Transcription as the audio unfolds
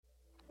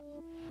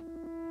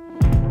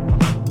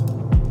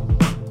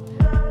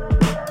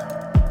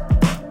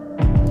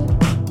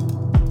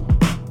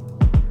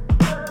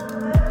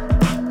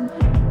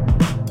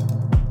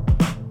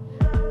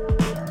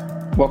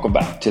Welcome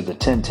back to the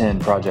 1010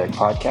 Project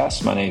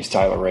Podcast. My name is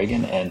Tyler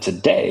Reagan, and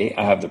today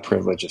I have the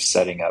privilege of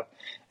setting up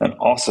an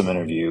awesome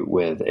interview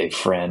with a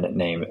friend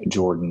named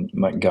Jordan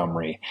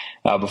Montgomery.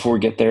 Before we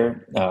get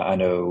there, I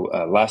know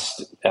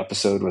last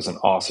episode was an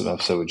awesome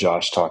episode with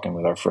Josh talking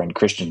with our friend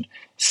Christian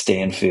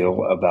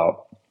Stanfield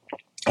about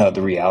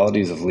the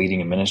realities of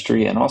leading a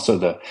ministry, and also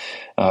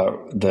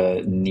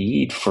the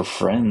need for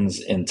friends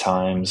in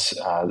times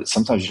that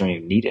sometimes you don't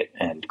even need it.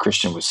 And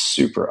Christian was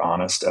super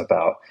honest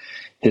about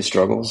his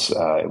struggles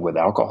with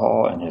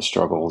alcohol and his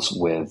struggles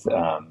with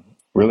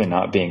really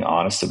not being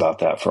honest about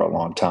that for a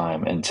long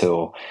time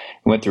until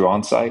he went through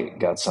Onsite,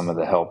 got some of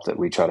the help that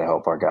we try to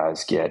help our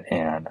guys get,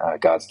 and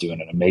God's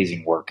doing an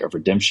amazing work of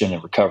redemption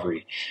and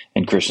recovery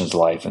in Christian's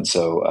life. And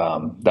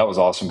so that was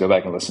awesome. Go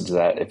back and listen to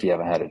that if you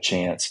haven't had a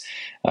chance.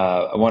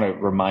 I want to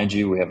remind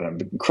you, we have an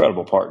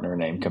incredible partner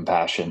named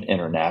Compassion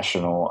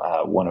International.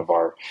 One of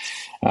our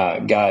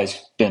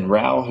guys, Ben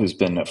Rao, who's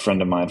been a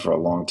friend of mine for a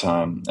long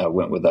time,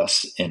 went with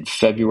us in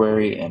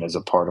February and is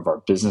a part of our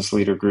business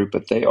leader group,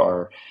 but they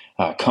are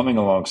coming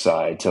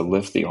alongside to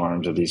lift the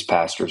arms of these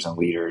pastors and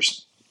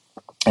leaders,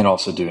 and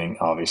also doing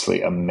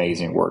obviously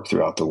amazing work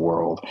throughout the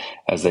world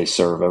as they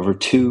serve over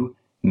 2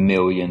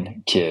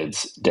 million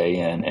kids day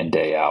in and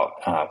day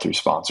out through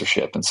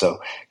sponsorship. And so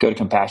go to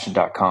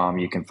compassion.com.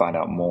 You can find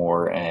out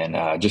more,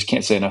 and just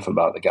can't say enough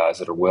about the guys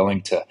that are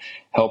willing to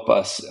help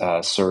us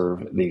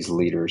serve these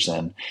leaders.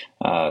 And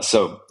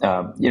so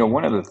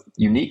one of the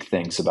unique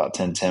things about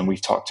 1010,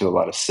 we've talked to a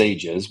lot of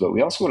sages, but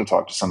we also want to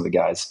talk to some of the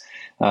guys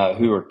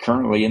who are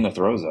currently in the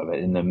throes of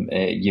it,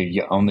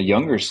 on the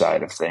younger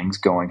side of things,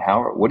 going,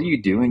 what are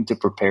you doing to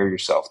prepare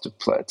yourself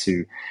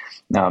to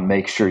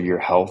make sure you're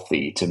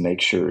healthy, to make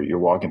sure you're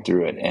walking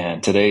through it.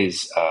 And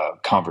today's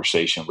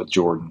conversation with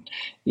Jordan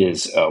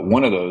is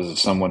one of those of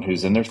someone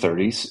who's in their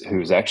 30s,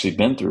 who's actually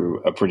been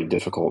through a pretty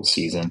difficult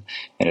season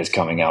and is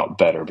coming out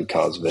better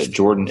because of it.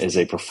 Jordan is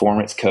a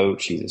performance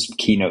coach. He's a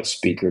keynote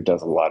speaker,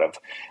 does a lot of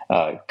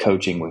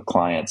coaching with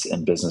clients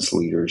and business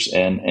leaders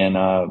and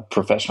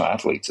professional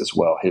athletes as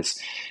well.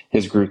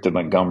 His group, the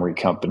Montgomery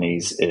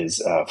Companies,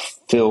 is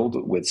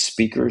filled with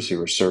speakers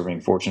who are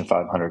serving Fortune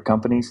 500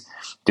 companies,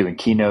 doing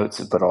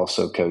keynotes, but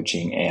also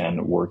coaching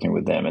and working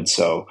with them. And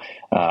so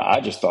I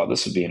just thought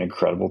this would be an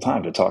incredible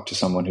time to talk to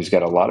someone who's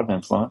got a lot of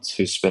influence,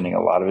 who's spending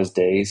a lot of his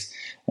days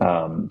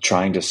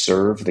trying to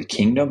serve the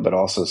kingdom, but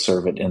also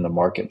serve it in the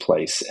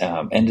marketplace,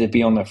 and to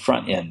be on the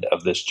front end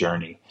of this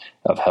journey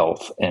of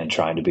health and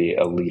trying to be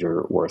a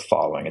leader worth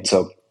following. And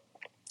so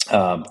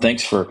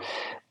thanks for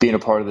being a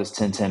part of this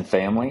 1010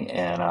 family,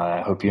 and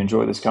I hope you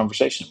enjoy this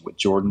conversation with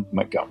Jordan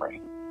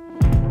Montgomery.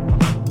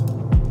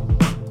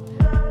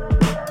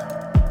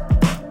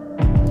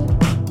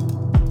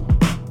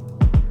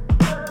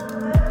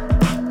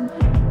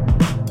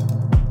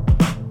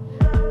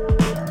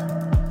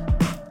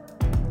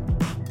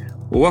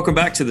 Well, welcome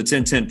back to the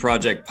 1010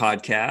 Project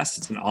Podcast.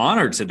 It's an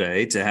honor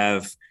today to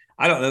have,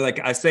 I don't know, like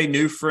I say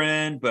new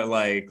friend, but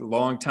like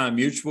longtime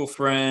mutual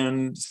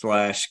friend /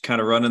 kind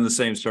of running the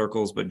same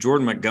circles. But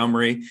Jordan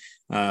Montgomery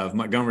of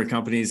Montgomery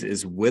Companies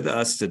is with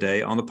us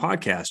today on the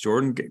podcast.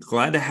 Jordan,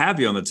 glad to have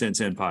you on the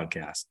 1010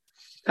 Podcast.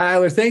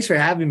 Tyler, thanks for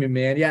having me,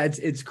 man. Yeah,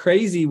 it's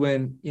crazy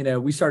when,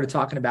 we started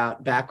talking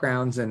about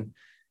backgrounds and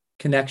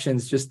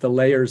connections, just the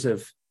layers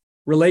of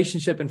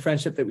relationship and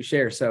friendship that we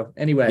share. So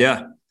anyway,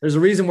 yeah. There's a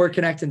reason we're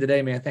connecting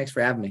today, man. Thanks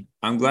for having me.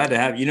 I'm glad to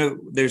have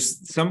you.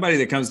 There's somebody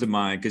that comes to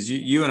mind because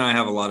you and I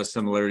have a lot of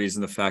similarities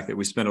in the fact that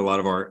we spend a lot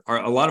of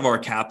our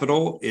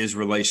capital is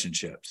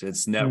relationships.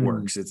 It's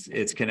networks.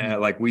 It's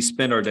like we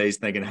spend our days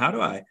thinking,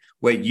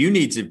 you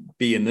need to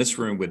be in this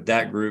room with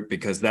that group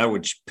because that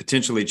would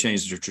potentially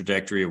change the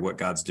trajectory of what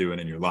God's doing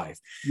in your life.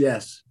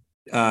 Yes.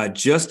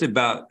 Just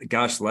about,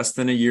 less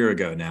than a year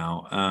ago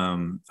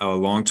now, a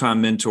longtime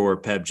mentor,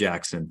 Peb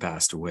Jackson,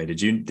 passed away.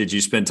 Did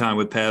you spend time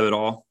with Peb at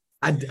all?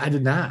 I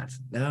did not.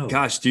 No.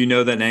 Gosh, do you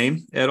know the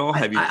name at all?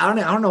 Have you? I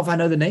don't know if I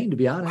know the name, to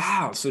be honest.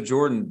 Wow. So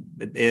Jordan,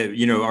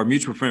 our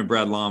mutual friend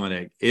Brad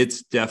Lomenick,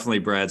 it's definitely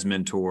Brad's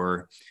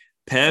mentor.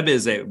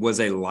 Peb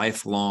was a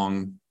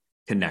lifelong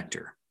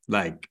connector.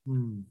 Like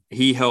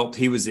he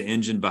was the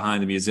engine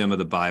behind the Museum of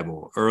the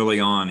Bible. Early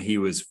on, he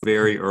was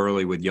very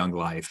early with Young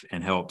Life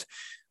and helped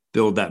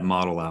build that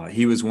model out.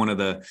 He was one of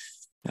the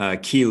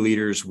key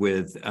leaders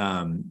with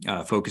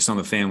Focus on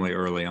the Family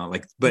early on,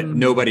 but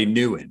nobody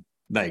knew him.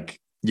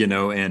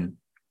 And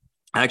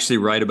I actually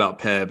write about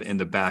Peb in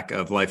the back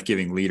of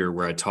Life-Giving Leader,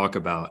 where I talk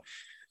about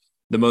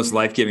the most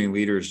life-giving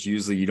leaders.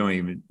 Usually you don't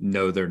even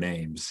know their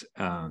names.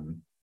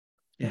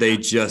 They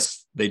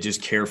just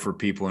care for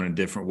people in a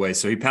different way.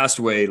 So he passed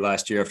away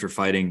last year after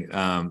fighting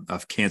a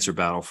cancer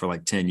battle for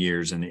like 10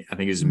 years. And I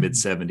think he was in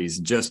mid-70s.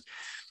 And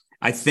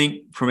I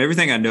think from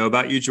everything I know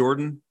about you,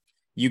 Jordan,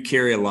 you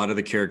carry a lot of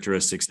the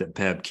characteristics that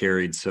Peb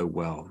carried so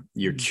well.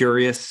 You're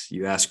curious,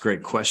 you ask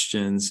great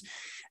questions,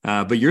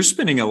 but you're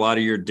spending a lot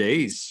of your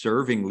days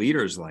serving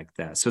leaders like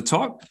that. So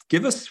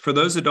give us, for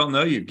those that don't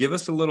know you, give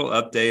us a little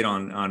update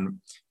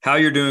on how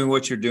you're doing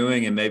what you're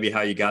doing and maybe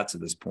how you got to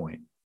this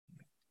point.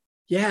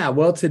 Yeah.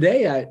 Well,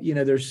 today,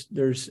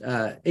 there's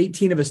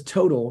 18 of us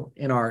total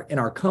in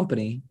our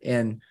company.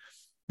 And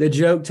the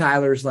joke,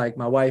 Tyler's like,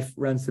 my wife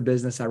runs the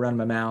business, I run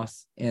my mouth.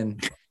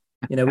 And,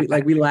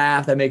 we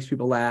laugh, that makes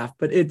people laugh,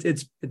 but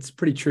it's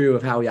pretty true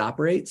of how we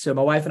operate. So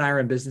my wife and I are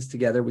in business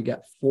together. We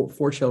got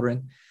four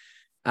children.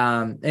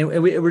 And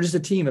we're just a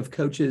team of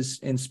coaches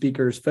and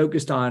speakers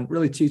focused on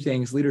really two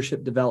things: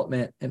 leadership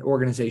development and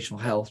organizational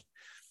health.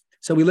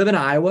 So we live in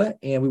Iowa,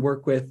 and we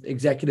work with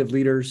executive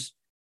leaders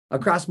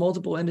across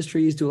multiple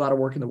industries, do a lot of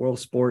work in the world of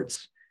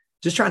sports,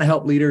 just trying to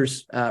help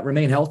leaders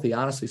remain healthy.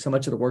 Honestly, so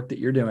much of the work that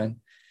you're doing,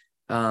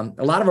 a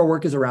lot of our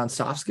work is around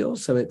soft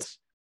skills. So it's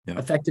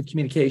effective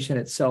communication,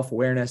 it's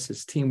self-awareness,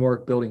 it's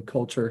teamwork, building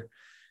culture.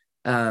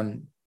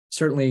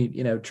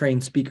 Certainly,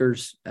 trained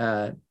speakers,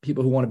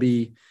 people who want to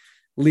be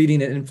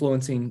leading and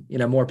influencing,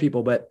 more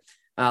people, but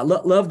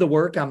love the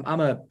work. I'm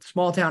a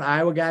small town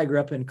Iowa guy. I grew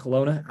up in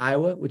Kelowna,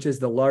 Iowa, which is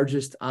the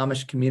largest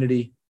Amish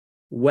community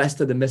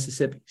west of the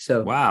Mississippi.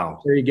 So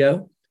wow, there you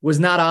go. Was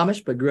not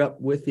Amish, but grew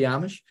up with the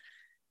Amish.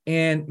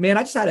 And man,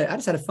 I just had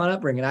a fun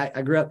upbringing.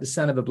 I grew up the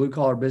son of a blue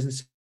collar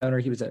business owner.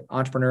 He was an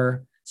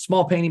entrepreneur,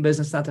 small painting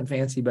business, nothing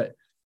fancy, but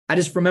I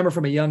just remember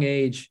from a young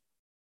age,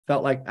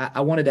 felt like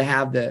I wanted to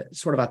have the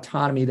sort of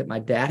autonomy that my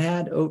dad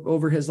had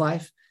over his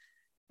life.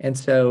 And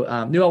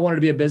so knew I wanted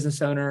to be a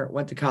business owner,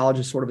 went to college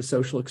as sort of a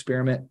social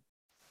experiment,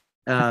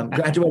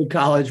 graduated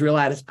college,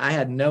 realized I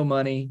had no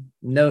money,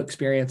 no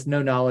experience,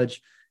 no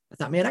knowledge. I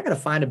thought, man, I got to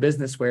find a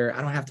business where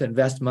I don't have to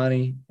invest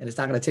money and it's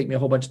not going to take me a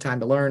whole bunch of time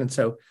to learn. And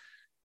so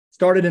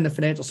started in the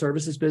financial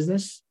services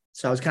business.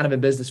 So I was kind of in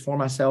business for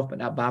myself, but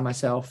not by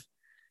myself.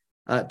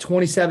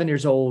 27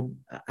 years old,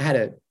 I had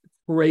a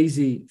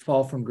crazy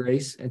fall from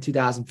grace in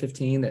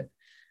 2015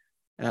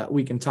 that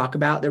we can talk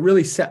about that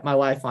really set my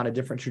life on a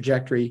different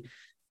trajectory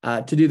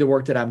to do the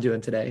work that I'm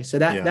doing today. So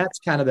that's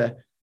kind of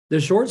the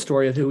short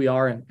story of who we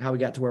are and how we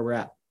got to where we're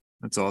at.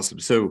 That's awesome.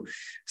 So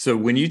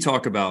when you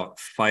talk about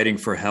fighting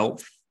for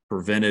health,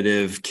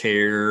 preventative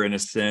care, in a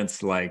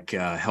sense, like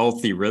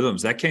healthy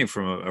rhythms, that came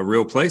from a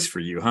real place for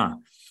you, huh?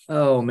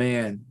 Oh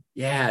man.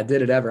 Yeah.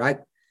 Did it ever. I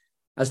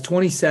was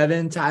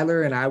 27,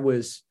 Tyler, and I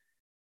was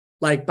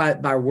like,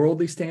 by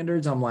worldly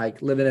standards, I'm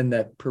like living in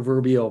the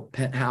proverbial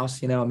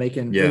penthouse,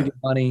 making really good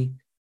money,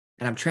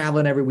 and I'm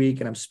traveling every week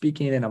and I'm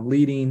speaking and I'm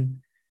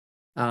leading.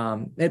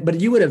 But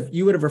you would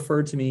have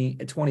referred to me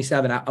at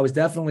 27. I was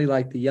definitely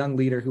like the young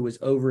leader who was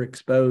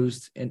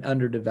overexposed and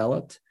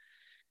underdeveloped.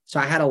 So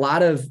I had a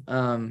lot of,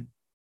 I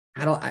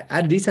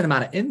had a decent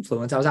amount of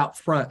influence. I was out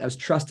front. I was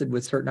trusted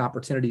with certain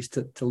opportunities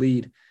to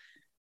lead,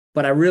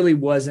 but I really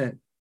wasn't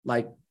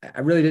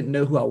I really didn't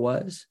know who I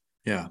was.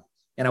 Yeah.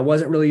 And I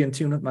wasn't really in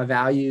tune with my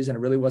values, and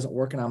I really wasn't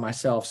working on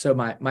myself. So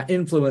my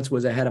influence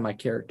was ahead of my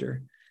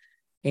character.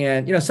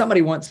 And,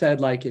 somebody once said,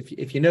 like,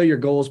 if you know your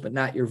goals, but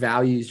not your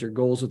values, your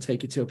goals will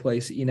take you to a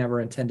place that you never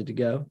intended to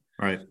go.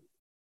 Right.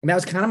 And that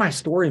was kind of my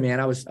story, man.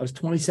 I was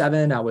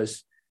 27. I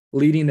was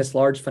leading this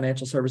large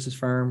financial services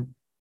firm.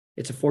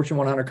 It's a Fortune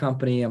 100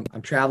 company.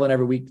 I'm traveling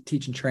every week to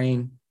teach and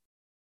train.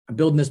 I'm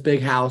building this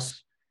big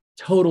house,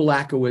 total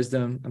lack of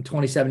wisdom. I'm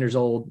 27 years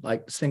old,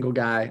 like single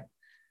guy.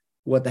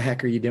 What the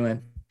heck are you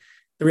doing?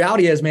 The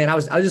reality is, man, I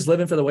was just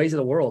living for the ways of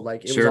the world.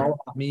 Like it was all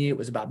about me. It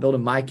was about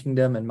building my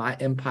kingdom and my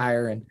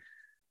empire. And,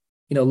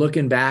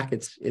 looking back,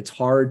 it's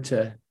hard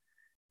to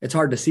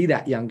see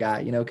that young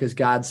guy, because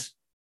God's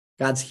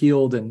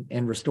healed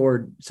and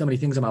restored so many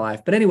things in my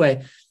life. But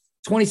anyway,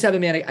 27,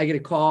 man, I get a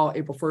call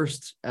April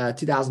 1st,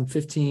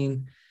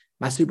 2015.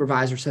 My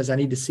supervisor says, I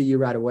need to see you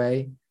right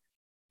away.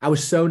 I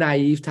was so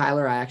naive,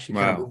 Tyler. I actually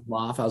kind of blew him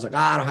off. I was like,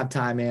 I don't have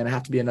time, man. I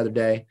have to be another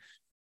day.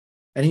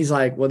 And he's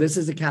like, well, this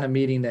is the kind of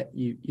meeting that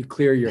you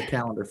clear your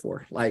calendar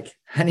for. Like,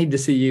 I need to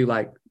see you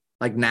like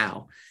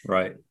now.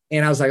 Right.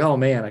 And I was like, oh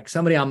man, like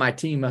somebody on my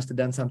team must've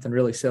done something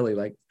really silly.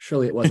 Like,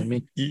 surely it wasn't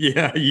me.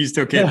 Yeah. You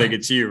still can't think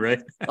it's you,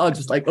 right? Oh,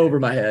 just like over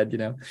my head,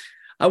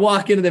 I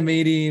walk into the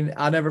meeting.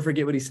 I'll never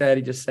forget what he said.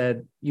 He just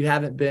said, you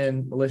haven't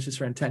been malicious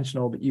or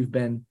intentional, but you've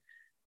been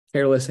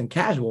careless and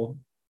casual.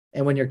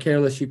 And when you're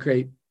careless, you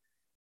create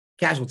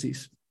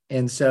casualties.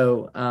 And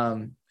so,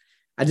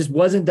 I just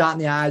wasn't dotting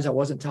the I's. I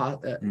wasn't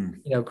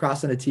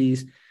crossing the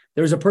T's.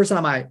 There was a person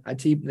on my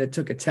team that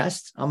took a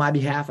test on my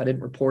behalf. I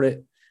didn't report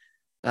it.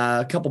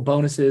 A couple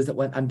bonuses that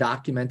went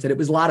undocumented. It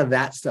was a lot of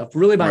that stuff.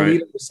 Really, my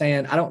leader was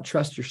saying, I don't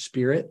trust your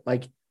spirit.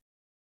 Like,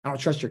 I don't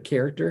trust your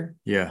character.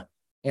 Yeah.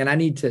 And I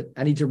need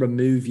to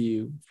remove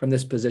you from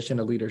this position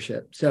of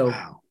leadership. So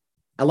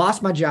I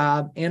lost my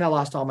job and I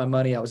lost all my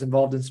money. I was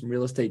involved in some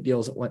real estate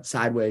deals that went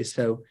sideways.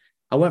 So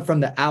I went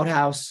from the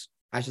outhouse,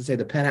 I should say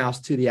the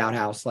penthouse, to the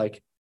outhouse,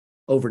 like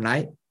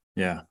overnight.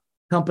 Yeah.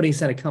 Company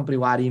sent a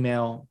company-wide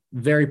email,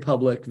 very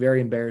public,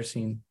 very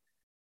embarrassing.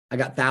 I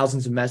got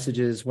thousands of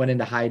messages, went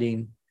into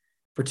hiding.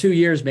 For 2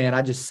 years, man,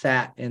 I just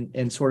sat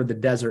in sort of the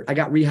desert. I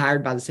got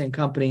rehired by the same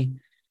company,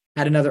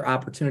 had another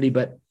opportunity,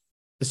 but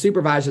the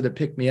supervisor that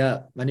picked me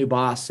up, my new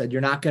boss, said,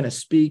 you're not going to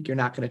speak, you're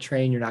not going to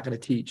train, you're not going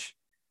to teach.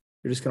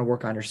 You're just going to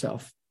work on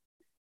yourself.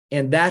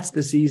 And that's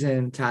the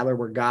season, Tyler,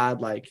 where God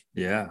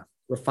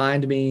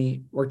refined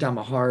me, worked on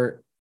my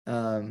heart,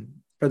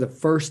 for the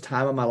first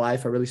time in my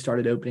life, I really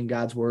started opening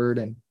God's word.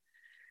 And,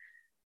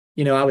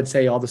 I would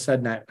say all of a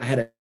sudden I had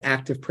an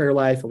active prayer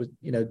life. It was,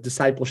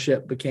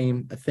 discipleship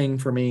became a thing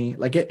for me.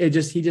 Like he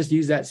just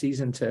used that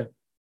season to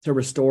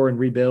restore and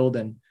rebuild.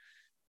 And,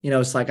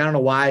 it's like, I don't know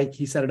why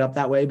he set it up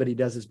that way, but he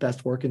does his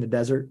best work in the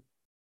desert.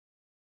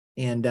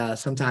 And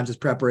sometimes his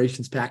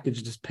preparation's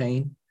packaged as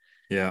pain.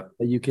 Yeah.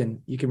 You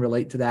can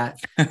relate to that.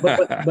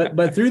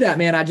 But through that,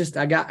 man, I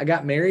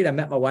got married. I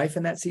met my wife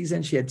in that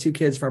season. She had 2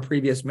 kids from a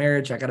previous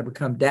marriage. I got to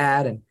become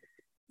dad. And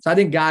so I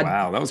think God,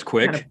 wow, that was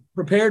quick. Kind of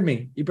prepared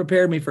me. He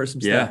prepared me for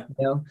some stuff,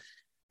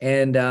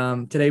 And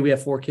today we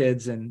have 4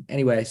 kids. And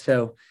anyway,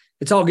 so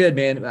it's all good,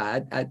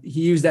 man.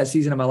 He used that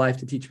season of my life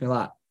to teach me a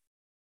lot.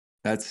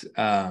 That's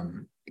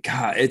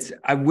God,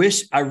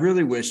 I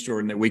really wish,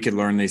 Jordan, that we could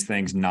learn these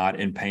things not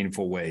in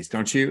painful ways.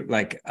 Don't you?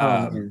 Like,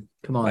 come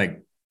on.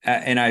 Like,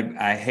 and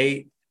I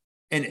hate,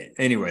 and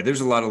anyway, there's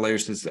a lot of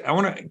layers to this.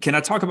 Can I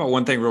talk about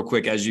one thing real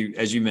quick as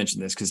you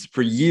mentioned this? Because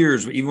for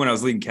years, even when I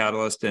was leading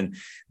Catalyst, and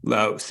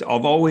I've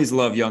always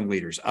loved young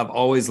leaders. I've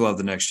always loved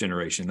the next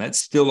generation. That's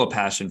still a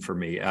passion for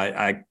me.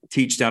 I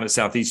teach down at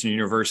Southeastern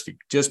University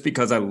just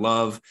because I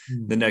love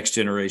the next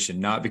generation,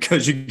 not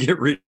because you get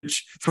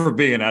rich for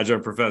being an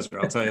adjunct professor.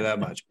 I'll tell you that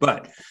much.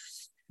 But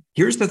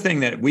here's the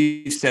thing that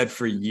we've said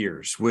for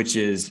years, which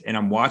is, and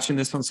I'm watching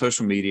this on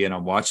social media and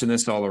I'm watching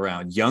this all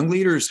around. Young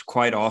leaders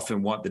quite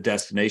often want the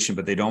destination,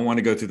 but they don't want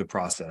to go through the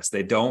process.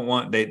 They don't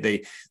want,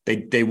 they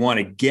want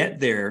to get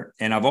there.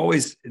 And I've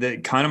always,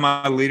 kind of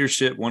my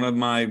leadership, one of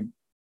my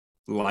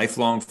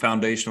lifelong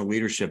foundational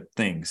leadership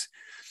things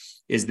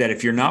is that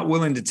if you're not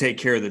willing to take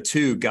care of the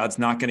 2, God's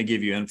not going to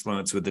give you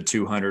influence with the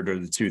 200 or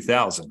the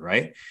 2,000,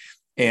 right?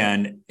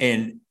 And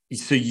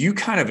so you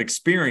kind of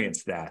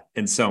experienced that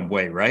in some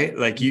way, right?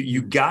 Like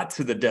you got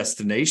to the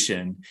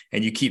destination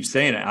and you keep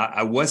saying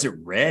I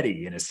wasn't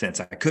ready in a sense.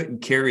 I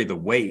couldn't carry the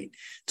weight.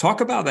 Talk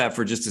about that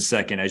for just a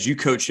second. As you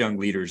coach young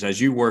leaders, as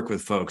you work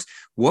with folks,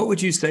 what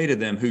would you say to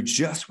them who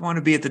just want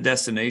to be at the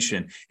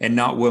destination and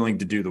not willing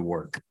to do the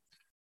work?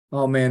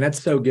 Oh man,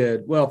 that's so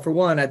good. Well, for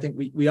one, I think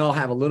we all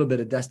have a little bit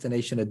of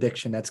destination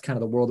addiction. That's kind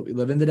of the world that we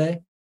live in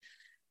today.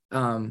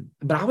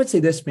 But I would say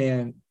this,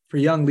 man, for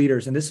young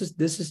leaders, and this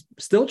is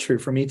still true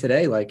for me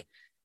today, like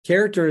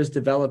character is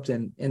developed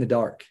in the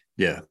dark.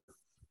 Yeah.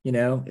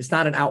 It's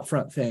not an out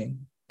front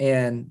thing.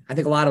 And I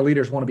think a lot of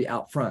leaders want to be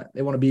out front.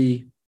 They want to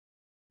be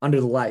under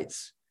the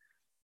lights.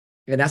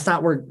 And that's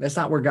not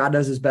where God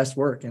does his best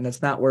work. And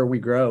that's not where we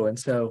grow. And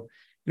so,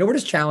 we're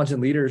just challenging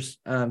leaders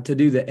to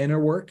do the inner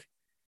work.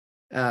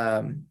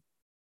 And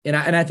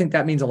I think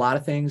that means a lot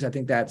of things. I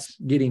think that's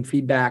getting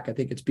feedback. I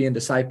think it's being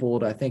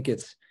discipled. I think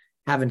it's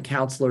having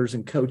counselors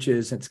and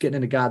coaches. It's getting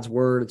into God's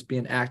word. It's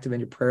being active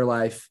in your prayer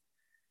life.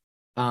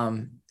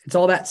 It's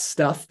all that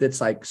stuff that's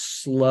like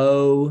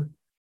slow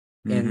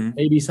and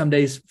maybe some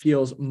days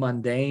feels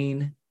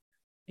mundane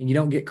and you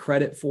don't get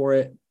credit for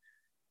it.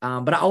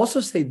 But I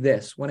also say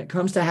this, when it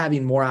comes to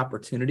having more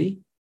opportunity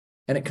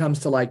and it comes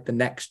to like the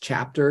next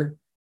chapter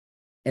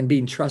and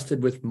being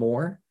trusted with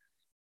more,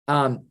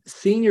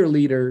 senior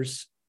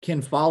leaders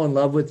can fall in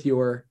love with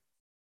your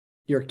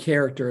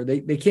character.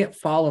 They can't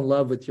fall in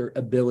love with your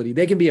ability.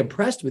 They can be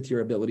impressed with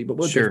your ability, but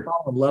what they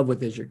fall in love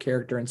with is your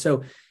character. And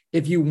so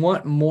if you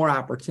want more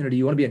opportunity,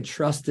 you want to be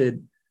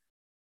entrusted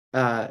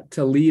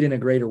to lead in a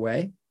greater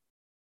way.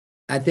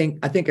 I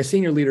think a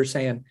senior leader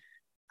saying,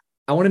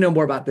 I want to know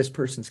more about this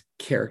person's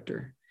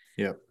character.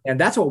 Yeah. And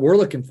that's what we're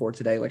looking for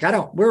today. Like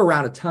we're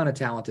around a ton of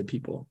talented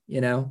people,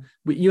 you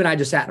and I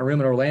just sat in a room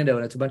in Orlando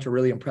and it's a bunch of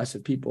really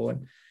impressive people.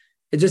 And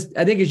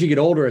I think as you get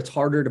older, it's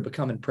harder to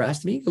become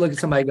impressed. I mean, you can look at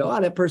somebody and go, oh,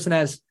 that person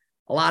has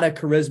a lot of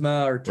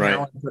charisma or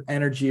talent or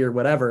energy or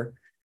whatever.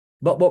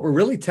 But what we're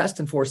really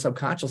testing for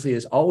subconsciously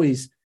is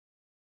always,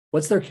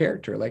 what's their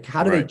character? Like,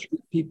 how do they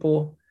treat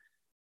people?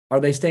 Are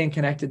they staying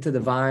connected to the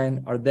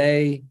vine? Are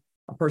they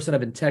a person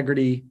of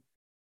integrity?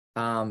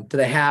 Do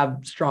they have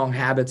strong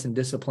habits and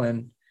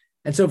discipline?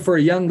 And so for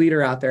a young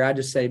leader out there, I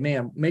just say,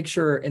 man, make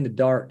sure in the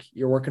dark,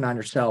 you're working on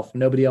yourself.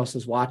 Nobody else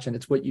is watching.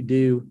 It's what you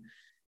do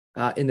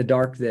in the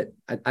dark that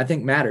I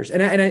think matters.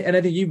 And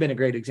I think you've been a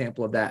great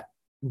example of that,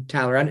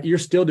 Tyler. You're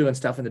still doing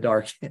stuff in the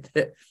dark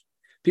that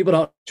people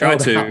don't try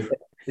to.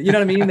 You know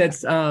what I mean?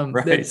 That's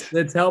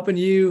that's helping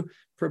you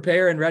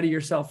prepare and ready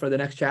yourself for the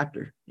next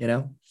chapter.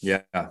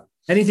 Yeah.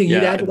 Anything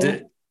you'd add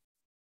to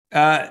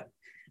that?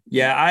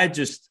 I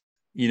just,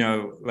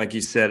 like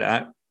you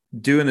said,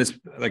 doing this,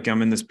 like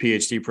I'm in this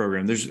PhD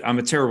program. I'm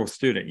a terrible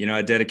student.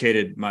 I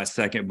dedicated my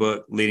second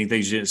book, Leading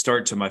Things You Didn't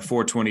Start, to my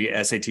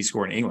 420 SAT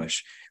score in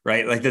English,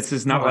 right? Like this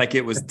is not like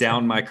it was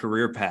down my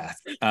career path.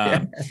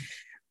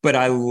 But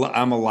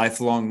I'm a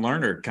lifelong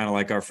learner, kind of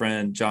like our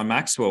friend John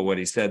Maxwell, what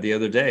he said the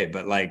other day.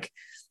 But like,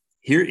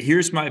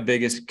 here's my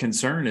biggest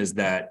concern is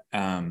that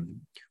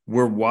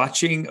we're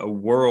watching a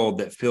world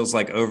that feels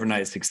like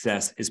overnight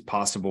success is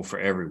possible for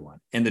everyone.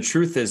 And the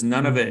truth is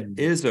none of it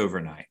is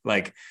overnight.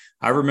 Like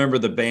I remember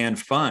the band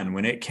Fun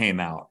when it came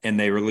out and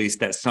they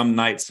released that Some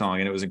Night song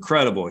and it was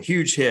incredible, a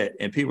huge hit.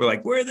 And people were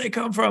like, where did they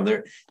come from?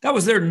 That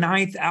was their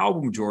 9th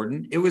album,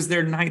 Jordan. It was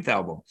their 9th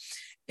album.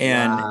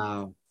 And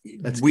wow,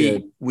 that's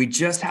good. We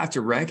just have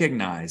to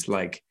recognize,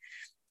 like,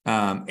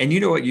 and you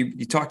know what,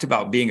 you talked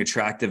about being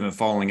attractive and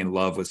falling in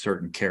love with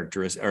certain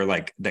characteristics, or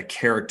like the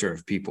character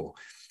of people.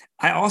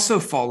 I also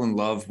fall in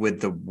love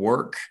with the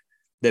work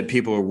that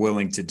people are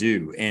willing to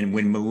do. And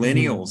when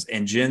millennials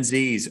and Gen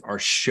Zs are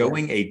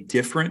showing a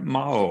different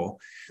model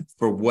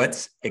for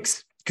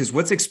because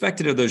what's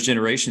expected of those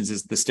generations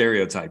is the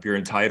stereotype. You're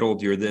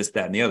entitled, you're this,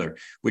 that, and the other,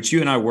 which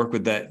you and I work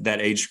with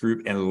that age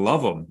group and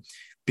love them,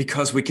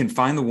 because we can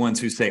find the ones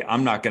who say,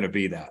 I'm not going to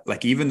be that.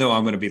 Like, even though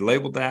I'm going to be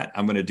labeled that,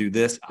 I'm going to do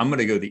this, I'm going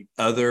to go the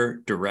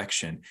other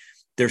direction.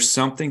 There's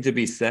something to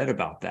be said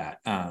about that.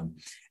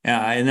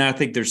 And I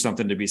think there's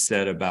something to be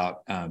said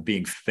about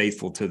being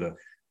faithful to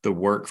the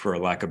work, for a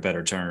lack of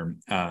better term.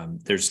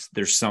 There's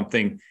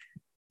something.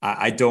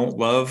 I don't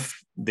love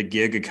the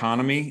gig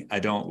economy. I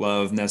don't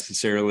love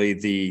necessarily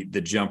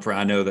the jumper.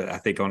 I know that I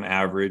think on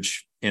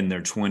average in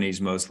their 20s,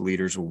 most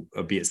leaders will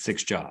be at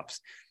 6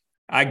 jobs.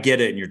 I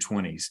get it in your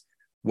 20s.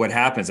 What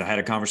happens? I had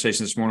a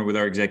conversation this morning with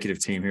our executive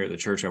team here at the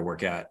church I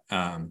work at.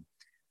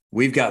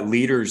 We've got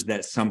leaders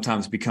that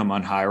sometimes become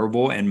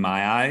unhireable in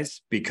my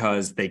eyes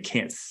because they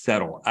can't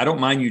settle. I don't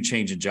mind you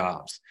changing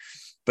jobs,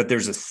 but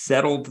there's a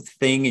settled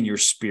thing in your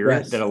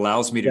spirit that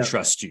allows me to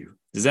trust you.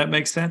 Does that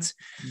make sense?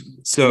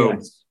 So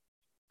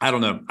I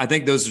don't know. I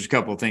think those are a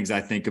couple of things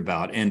I think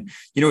about. And,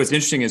 you know, what's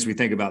interesting as we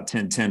think about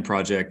 10-10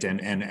 Project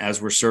and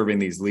as we're serving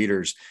these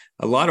leaders,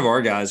 a lot of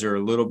our guys are a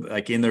little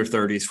like in their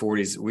 30s,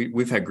 40s.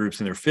 We've had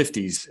groups in their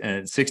 50s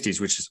and 60s,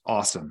 which is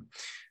awesome.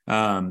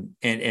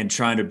 And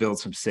trying to build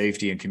some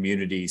safety and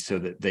community so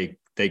that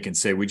they can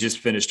say, we just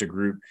finished a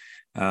group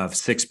of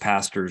 6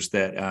 pastors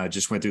that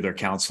just went through their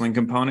counseling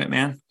component,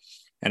 man.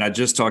 And I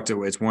just talked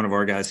to, it's one of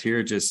our guys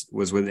here, just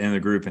was within the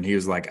group. And he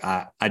was like,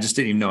 I just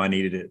didn't even know I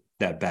needed it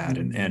that bad.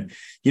 And,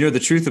 you know, the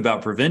truth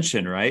about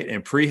prevention, right,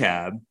 and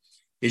prehab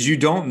is you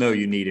don't know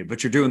you need it,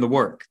 but you're doing the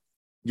work.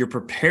 You're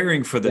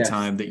preparing for the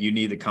time that you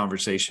need the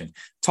conversation.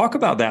 Talk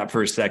about that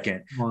for a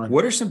second.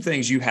 What are some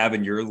things you have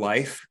in your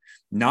life,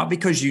 not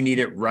because you need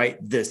it right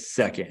this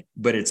second,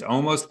 but it's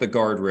almost the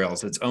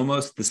guardrails. It's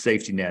almost the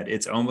safety net.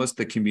 It's almost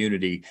the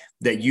community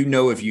that, you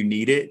know, if you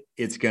need it,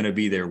 it's going to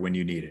be there when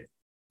you need it.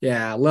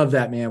 Yeah, I love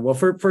that, man. Well,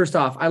 first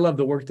off, I love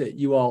the work that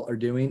you all are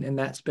doing in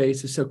that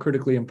space. It's so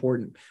critically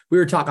important. We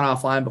were talking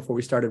offline before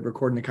we started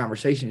recording the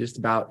conversation just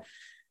about,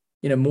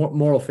 you know,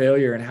 moral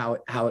failure and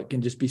how it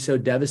can just be so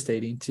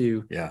devastating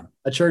to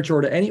a church or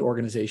to any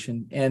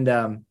organization. And,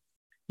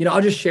 you know,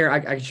 I'll just share,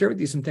 I can share with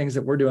you some things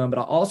that we're doing, but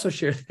I'll also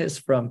share this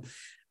from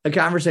a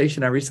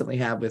conversation I recently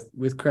had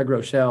with Craig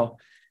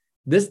Rochelle.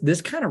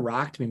 This kind of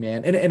rocked me,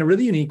 man, in a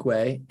really unique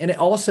way. And it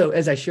also,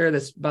 as I share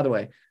this, by the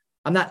way,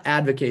 I'm not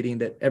advocating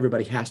that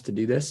everybody has to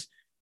do this.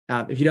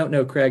 If you don't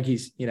know Craig,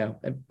 he's, you know,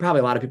 probably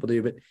a lot of people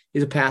do, but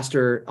he's a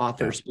pastor,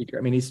 author, speaker.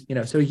 I mean, he's, you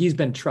know, so he's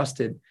been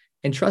trusted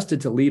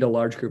to lead a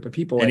large group of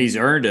people. And he's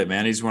earned it,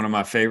 man. He's one of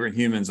my favorite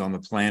humans on the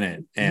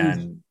planet.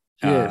 And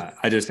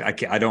I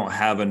don't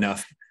have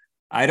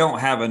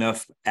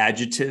enough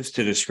adjectives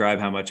to describe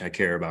how much I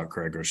care about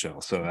Craig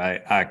Rochelle. So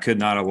I could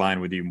not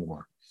align with you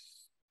more.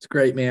 It's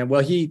great, man.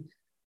 Well,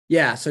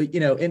 so, you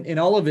know, in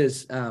all of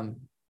his,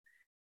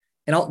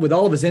 with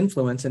all of his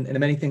influence and the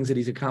many things that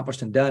he's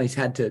accomplished and done, he's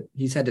had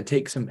to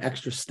take some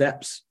extra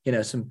steps, you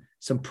know, some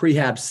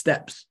prehab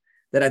steps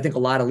that I think a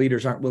lot of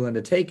leaders aren't willing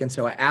to take. And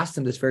so I asked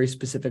him this very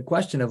specific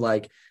question of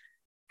like,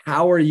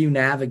 how are you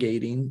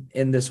navigating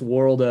in this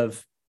world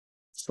of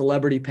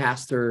celebrity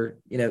pastor,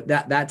 you know,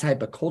 that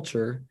type of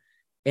culture,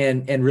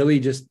 and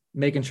really just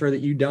making sure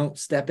that you don't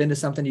step into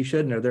something you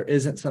shouldn't, or there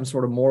isn't some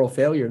sort of moral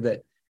failure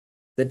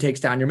that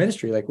takes down your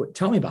ministry. Like,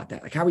 tell me about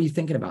that. Like, how are you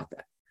thinking about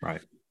that?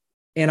 Right.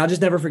 And I'll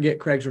just never forget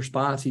Craig's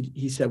response.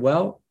 He said,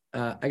 well,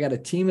 I got a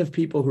team of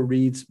people who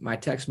reads my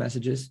text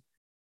messages.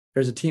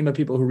 There's a team of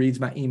people who reads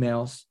my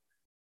emails.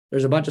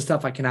 There's a bunch of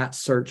stuff I cannot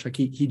search. Like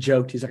he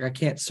joked, he's like, I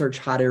can't search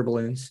hot air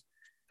balloons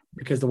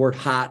because the word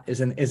hot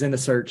is in the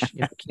search.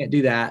 You know, I can't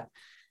do that.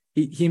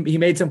 He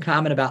made some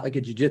comment about like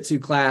a jiu-jitsu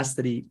class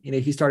that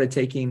he started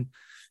taking,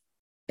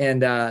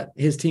 and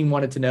his team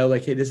wanted to know,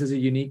 like, hey, this is a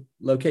unique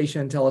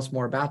location. Tell us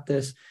more about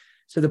this.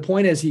 So the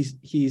point is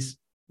he's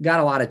got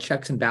a lot of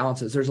checks and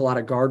balances. There's a lot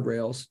of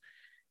guardrails.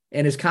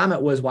 And his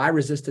comment was, why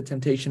resist a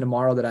temptation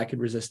tomorrow that I could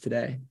resist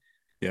today?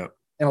 Yeah.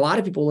 And a lot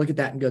of people look at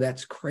that and go,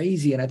 that's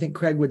crazy. And I think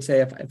Craig would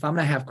say, if I'm going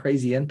to have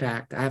crazy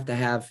impact, I have to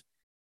have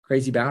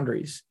crazy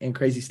boundaries and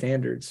crazy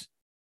standards.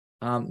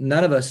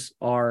 None of us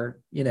are,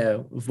 you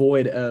know,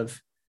 void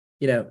of,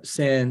 you know,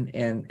 sin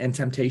and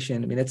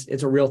temptation. I mean,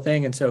 it's a real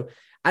thing. And so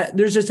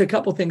there's just a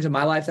couple things in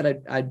my life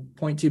that I'd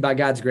point to by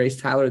God's grace,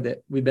 Tyler, that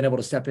we've been able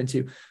to step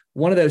into.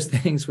 One of those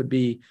things would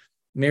be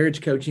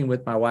marriage coaching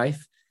with my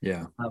wife.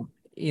 Yeah.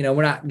 You know,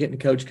 we're not getting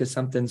coached because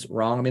something's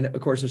wrong. I mean, of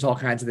course, there's all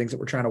kinds of things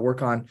that we're trying to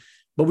work on,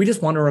 but we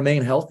just want to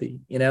remain healthy,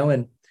 you know,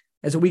 and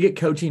so we get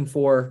coaching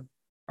for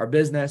our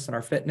business and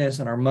our fitness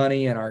and our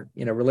money and our,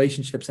 you know,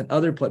 relationships and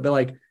other, but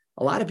like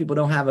a lot of people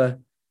don't have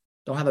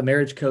a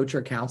marriage coach or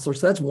a counselor.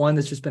 So that's one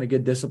that's just been a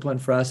good discipline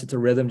for us. It's a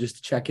rhythm just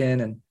to check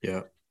in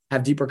and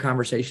have deeper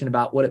conversation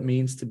about what it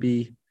means to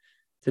be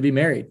be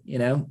married,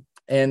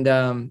 and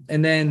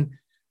then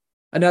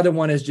another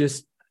one is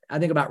just, I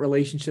think about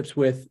relationships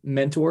with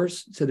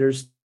mentors. So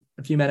there's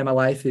a few men in my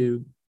life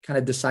who kind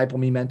of disciple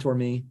me, mentor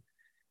me.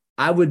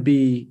 I would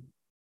be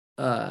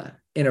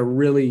in a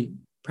really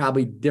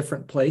probably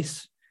different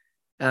place.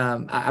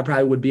 I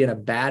probably would be in a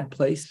bad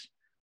place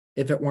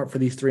if it weren't for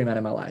these three men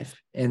in my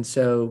life. And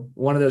so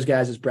one of those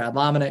guys is Brad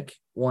Lomenick.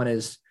 One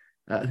is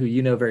who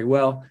you know very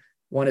well.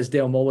 One is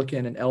Dale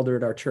Mulliken, an elder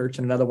at our church.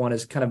 And another one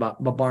is kind of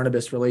a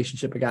Barnabas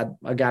relationship, a guy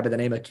by the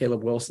name of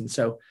Caleb Wilson.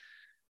 So,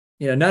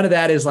 none of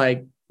that is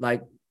like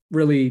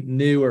really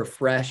new or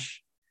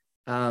fresh.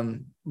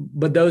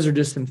 But those are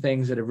just some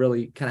things that have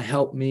really kind of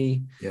helped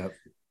me. Yep.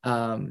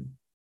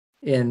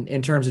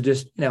 In terms of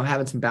just,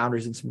 having some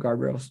boundaries and some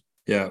guardrails.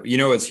 Yeah.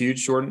 What's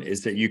huge, Jordan,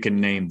 is that you can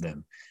name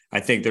them. I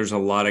think there's a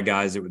lot of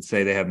guys that would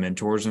say they have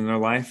mentors in their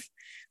life,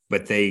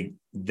 but they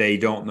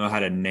don't know how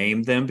to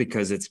name them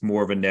because it's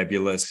more of a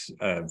nebulous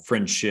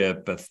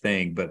friendship, a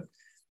thing. But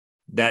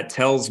that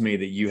tells me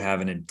that you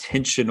have an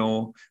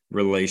intentional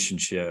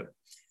relationship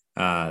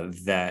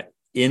that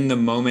in the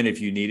moment, if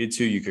you needed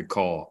to, you could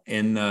call.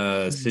 In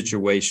the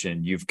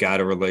situation, you've got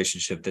a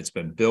relationship that's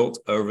been built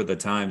over the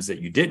times that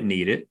you didn't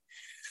need it,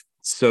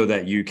 so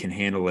that you can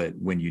handle it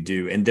when you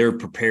do. And they're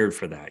prepared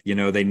for that.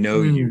 They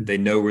know you, they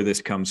know where this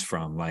comes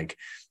from. Like,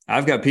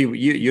 I've got people,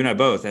 you and I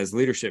both, as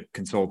leadership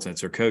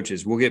consultants or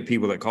coaches, we'll get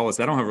people that call us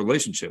I don't have a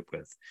relationship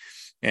with.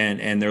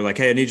 And they're like,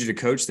 hey, I need you to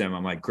coach them.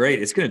 I'm like,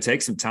 great. It's going to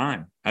take some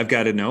time. I've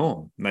got to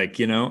know them. Like,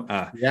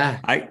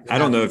 I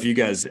don't know if you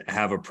guys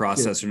have a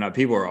process or not.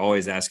 People are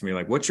always asking me,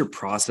 like, what's your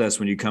process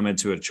when you come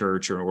into a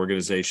church or an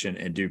organization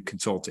and do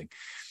consulting?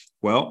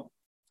 Well,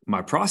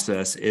 my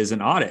process is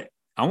an audit.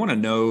 I want to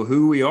know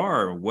who we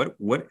are,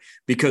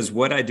 because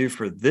what I do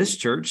for this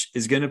church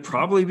is going to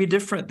probably be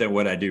different than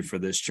what I do for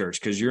this church,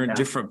 because you're in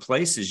different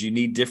places, you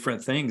need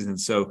different things. And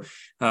so,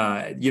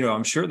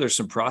 I'm sure there's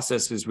some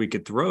processes we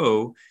could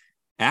throw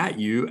at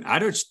you. I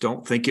just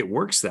don't think it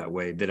works that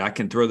way, that I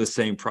can throw the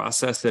same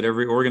process at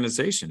every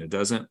organization. It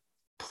doesn't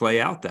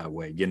play out that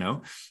way.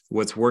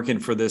 What's working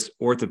for this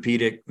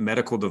orthopedic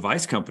medical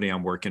device company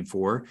I'm working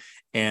for,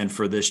 and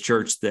for this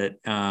church that,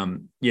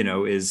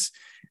 is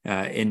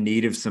in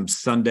need of some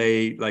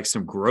Sunday, like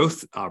some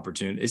growth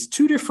opportunity. It's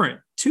two different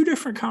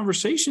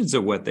conversations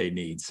of what they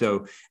need.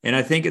 So, and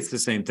I think it's the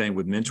same thing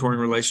with mentoring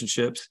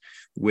relationships,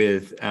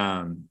 with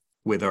the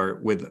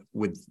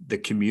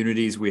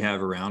communities we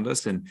have around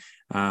us. And,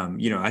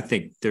 I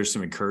think there's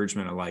some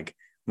encouragement of, like,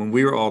 when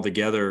we were all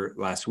together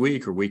last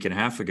week or week and a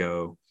half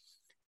ago,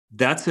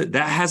 that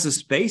has a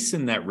space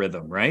in that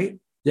rhythm, right?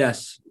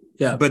 Yes.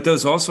 Yeah. But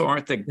those also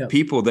aren't the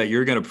people that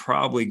you're going to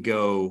probably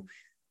go.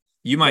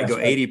 You might go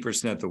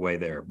 80% the way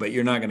there, but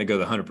you're not going to go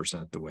the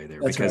 100% the way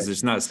there, because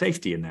there's not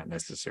safety in that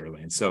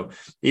necessarily. And so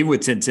even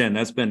with 1010,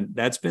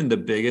 that's been the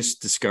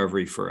biggest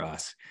discovery for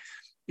us,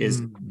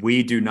 is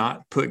we do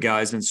not put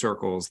guys in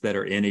circles that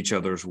are in each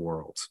other's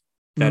worlds.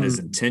 That is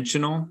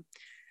intentional.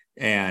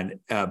 And,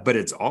 but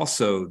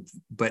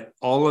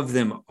all of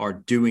them are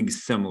doing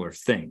similar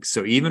things.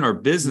 So even our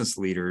business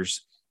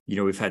leaders,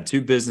 we've had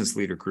 2 business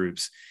leader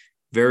groups,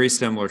 very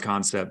similar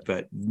concept,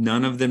 but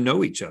none of them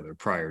know each other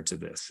prior to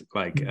this.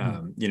 Like,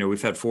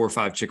 we've had 4 or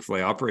 5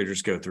 Chick-fil-A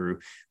operators go through.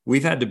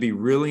 We've had to be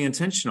really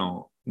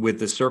intentional with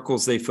the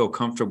circles they feel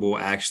comfortable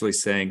actually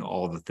saying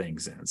all the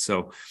things in.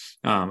 So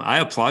I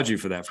applaud you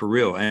for that, for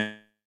real. And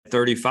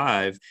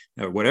 35,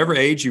 or whatever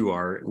age you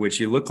are, which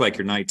you look like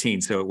you're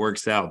 19, so it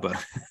works out.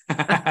 But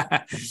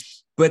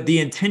but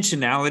the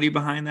intentionality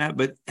behind that.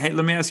 But hey,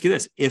 let me ask you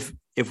this: if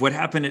what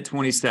happened at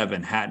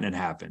 27 hadn't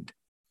happened,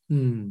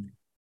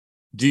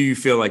 do you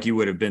feel like you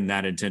would have been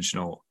that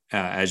intentional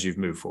as you've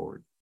moved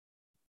forward?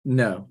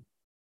 No.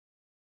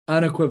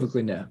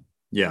 Unequivocally, no.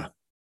 Yeah.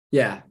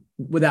 Yeah.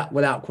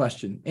 Without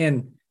question.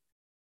 And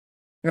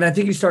I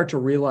think you start to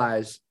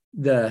realize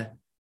the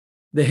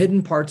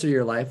hidden parts of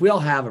your life. We all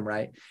have them,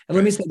 right? And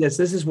let me say this.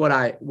 This is what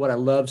I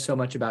love so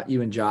much about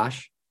you and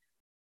Josh,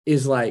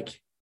 is like,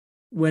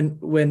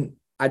 when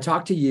I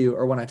talk to you,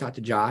 or when I talk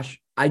to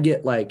Josh, I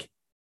get like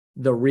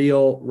the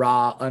real,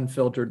 raw,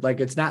 unfiltered,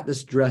 like, it's not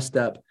this dressed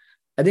up.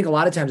 I think a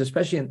lot of times,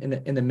 especially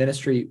in the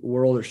ministry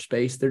world or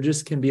space, there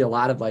just can be a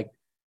lot of like,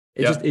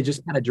 it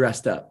just kind of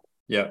dressed up.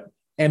 Yeah.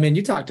 And then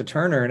you talk to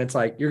Turner, and it's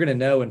like, you're going to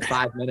know in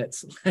 5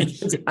 minutes.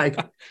 It's like,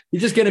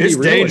 you're just going to be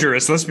real.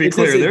 Dangerous. Let's be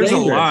clear. There's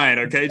dangerous. A line.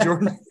 Okay,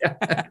 Jordan.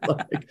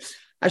 Like,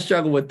 I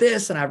struggle with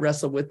this and I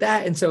wrestle with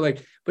that. And so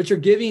but you're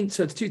giving,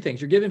 so it's 2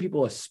 things. You're giving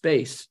people a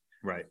space,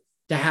 right,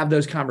 to have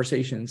those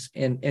conversations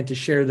and to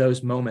share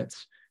those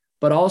moments.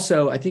 But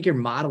also, I think you're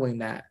modeling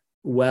that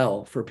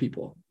well for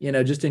people,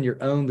 just in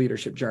your own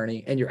leadership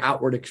journey and your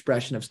outward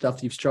expression of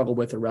stuff you've struggled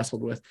with or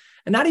wrestled with.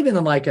 And not even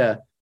in like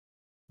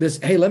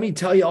hey, let me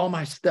tell you all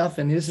my stuff,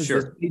 and this is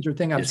the major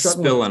thing I'm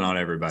struggling with. Spilling on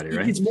everybody,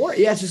 right? It's more,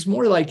 it's just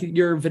more like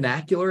your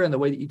vernacular and the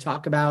way that you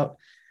talk about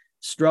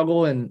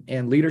struggle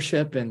and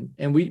leadership. And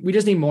we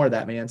just need more of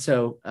that, man.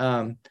 So,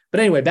 but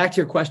anyway, back to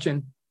your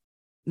question.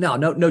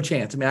 No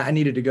chance. I mean, I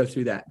needed to go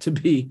through that to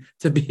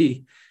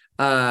be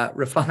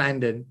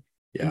refined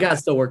And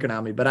God's still working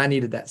on me, but I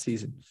needed that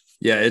season.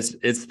 Yeah,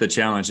 it's the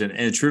challenge.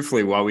 And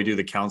truthfully, why we do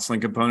the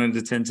counseling component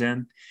of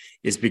 1010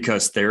 is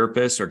because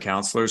therapists or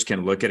counselors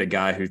can look at a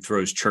guy who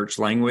throws church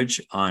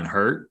language on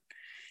hurt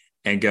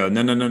and go,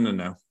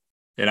 no.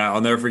 And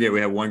I'll never forget, we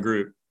had one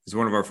group, it was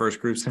one of our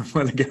first groups, and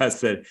one of the guys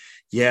said,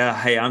 yeah,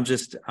 hey, I'm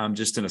just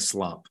in a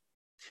slump.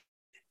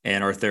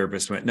 And our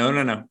therapist went,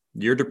 no,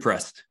 you're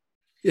depressed.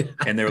 Yeah.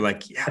 And they were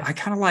like, yeah, I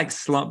kind of like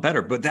slump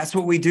better, but that's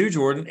what we do,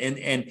 Jordan.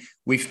 And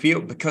we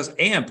feel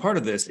and part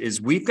of this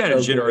is we've got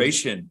a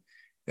generation,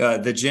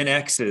 the Gen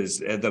X's,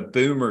 the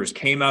boomers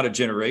came out of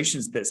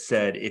generations that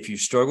said, if you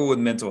struggle with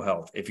mental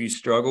health, if you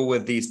struggle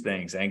with these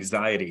things,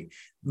 anxiety,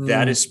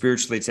 that is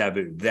spiritually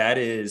taboo. That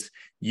is,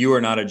 you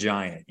are not a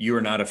giant. You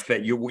are not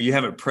you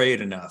haven't prayed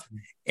enough.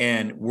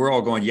 And we're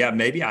all going, yeah,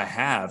 maybe I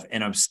have.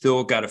 And I'm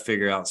still got to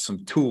figure out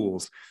some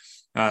tools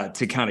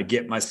to kind of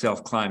get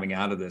myself climbing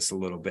out of this a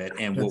little bit.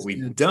 And what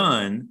we've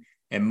done,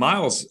 and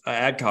Miles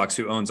Adcox,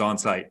 who owns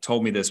Onsite,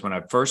 told me this when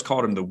I first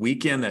called him the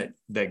weekend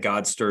that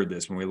God stirred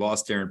this, when we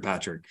lost Darren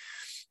Patrick.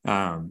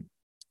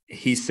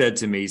 He said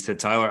to me,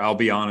 Tyler, I'll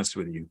be honest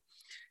with you.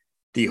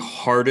 The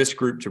hardest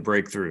group to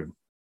break through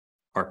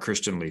are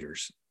Christian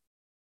leaders.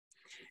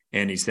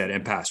 And he said,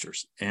 and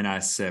pastors. And I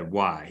said,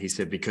 why? He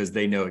said, because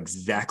they know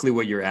exactly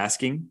what you're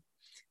asking.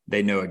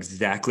 They know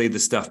exactly the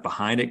stuff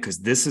behind it, because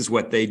this is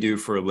what they do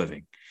for a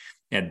living.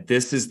 And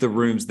this is the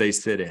rooms they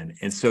sit in.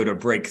 And so to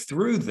break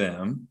through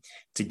them,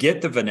 to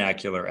get the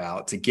vernacular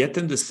out, to get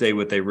them to say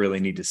what they really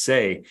need to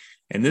say.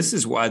 And this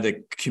is why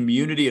the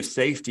community of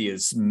safety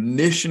is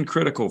mission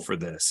critical for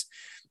this,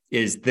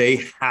 is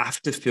they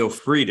have to feel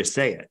free to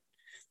say it.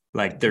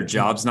 Like their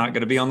job's not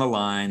going to be on the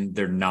line.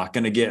 They're not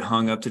going to get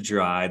hung up to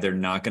dry. They're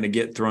not going to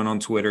get thrown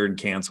on Twitter and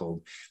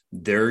canceled.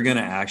 They're going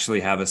to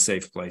actually have a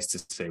safe place to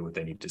say what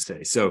they need to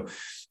say. So,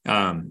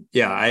 now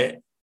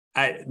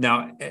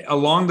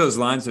along those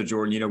lines though,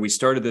 Jordan, we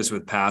started this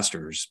with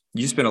pastors.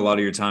 You spend a lot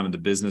of your time in the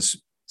business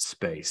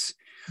space.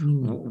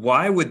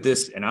 Why would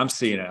this, and I'm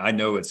seeing it, I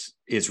know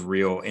it's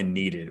real and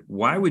needed.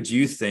 Why would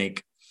you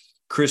think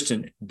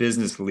Christian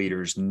business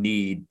leaders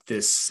need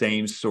this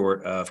same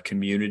sort of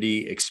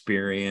community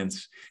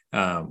experience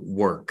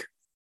work?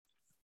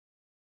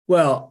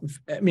 Well,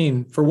 I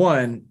mean, for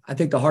one, I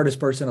think the hardest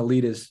person to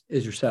lead is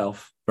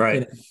yourself.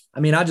 Right. I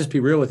mean, I'll just be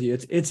real with you.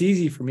 It's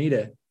easy for me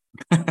to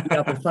get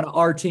up in front of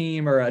our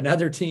team or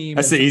another team.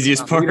 That's the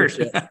easiest part.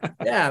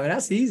 Yeah. I mean,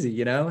 that's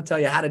easy, tell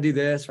you how to do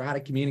this or how to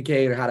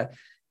communicate or how to,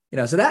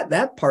 so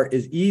that part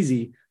is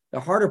easy. The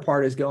harder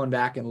part is going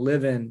back and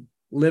living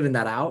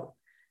that out.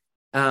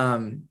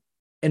 And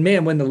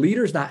man, when the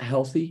leader's not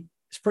healthy,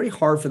 it's pretty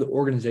hard for the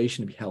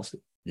organization to be healthy.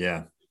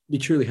 Yeah. Be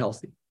truly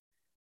healthy.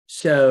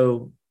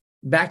 So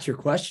back to your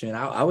question,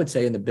 I would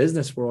say in the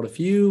business world, if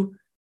you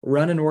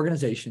run an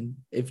organization,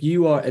 if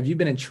you've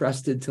been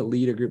entrusted to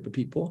lead a group of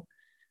people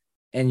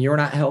and you're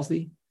not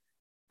healthy,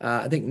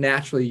 I think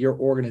naturally your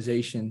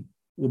organization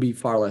will be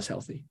far less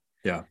healthy.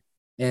 Yeah.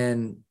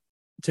 And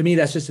to me,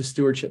 that's just a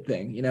stewardship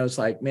thing. It's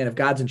like, man, if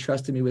God's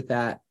entrusted me with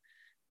that,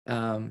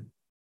 I'm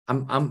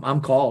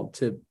called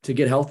to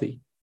get healthy,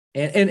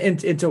 and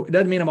it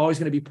doesn't mean I'm always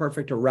going to be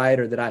perfect or right,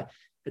 or that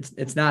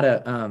it's not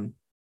I'm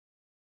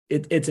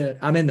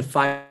in the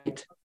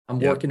fight. I'm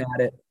working at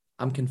it.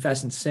 I'm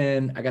confessing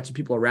sin. I got some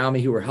people around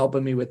me who are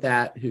helping me with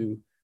that, who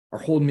are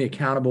holding me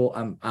accountable.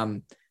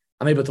 I'm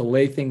able to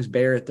lay things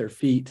bare at their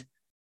feet.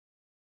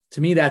 To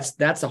me, that's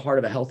the heart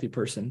of a healthy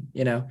person.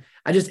 And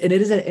it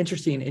is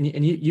interesting.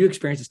 And you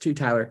experience this too,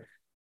 Tyler.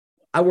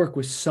 I work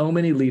with so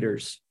many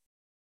leaders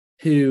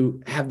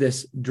who have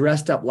this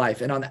dressed up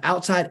life, and on the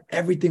outside,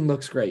 everything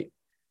looks great.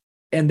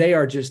 And they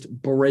are just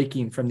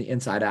breaking from the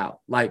inside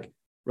out, like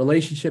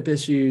relationship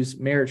issues,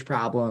 marriage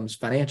problems,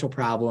 financial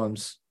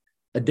problems,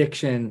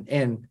 addiction,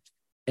 and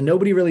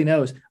nobody really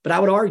knows. But I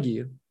would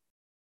argue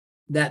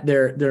that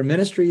their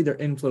ministry, their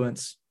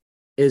influence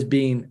is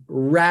being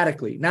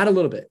radically, not a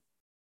little bit,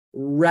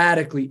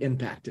 radically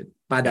impacted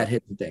by that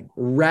hidden thing,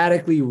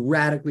 radically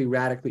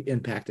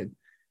impacted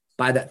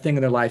by that thing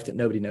in their life that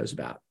nobody knows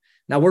about.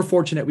 Now we're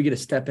fortunate we get to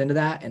step into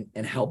that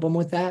and help them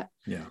with that.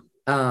 Yeah.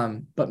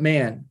 But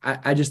man,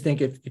 I just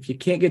think if you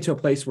can't get to a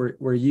place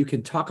where you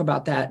can talk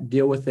about that,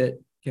 deal with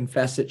it,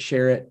 confess it,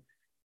 share it,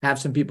 have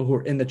some people who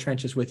are in the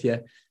trenches with you,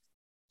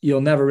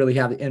 you'll never really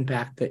have the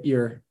impact that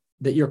you're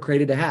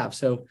created to have.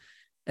 So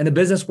in the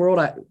business world,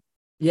 I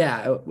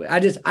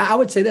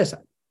would say this.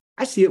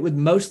 I see it with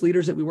most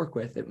leaders that we work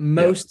with, that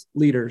most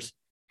leaders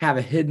have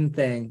a hidden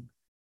thing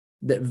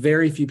that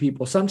very few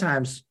people,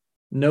 sometimes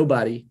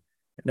nobody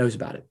knows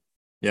about it.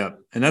 Yeah.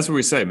 And that's what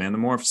we say, man. The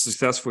more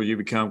successful you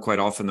become, quite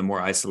often, the more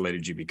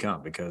isolated you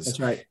become, because that's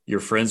right. Your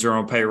friends are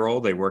on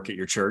payroll. They work at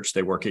your church.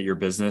 They work at your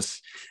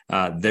business.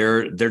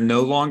 They're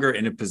no longer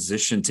in a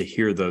position to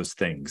hear those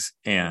things.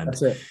 And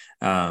that's it.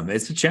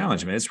 It's a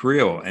challenge, man. It's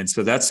real. And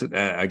so that's,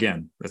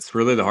 again, that's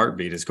really the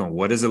heartbeat, is going,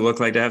 what does it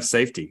look like to have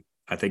safety?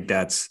 I think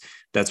that's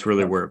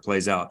really where it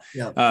plays out.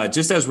 Yeah.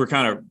 Just as we're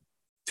kind of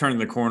turning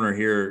the corner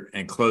here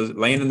and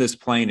landing this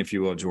plane, if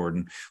you will,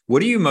 Jordan,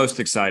 what are you most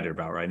excited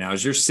about right now?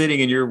 As you're sitting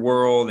in your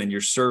world and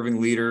you're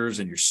serving leaders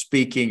and you're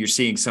speaking, you're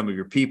seeing some of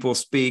your people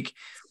speak.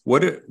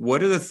 What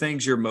are the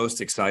things you're most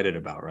excited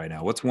about right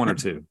now? What's one or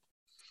two?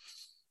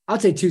 I'll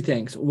say two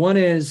things. One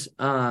is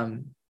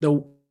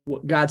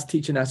what God's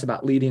teaching us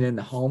about leading in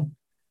the home.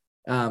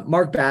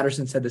 Mark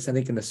Batterson said this, I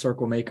think, in The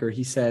Circle Maker.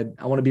 He said,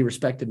 I want to be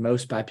respected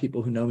most by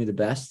people who know me the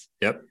best.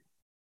 Yep.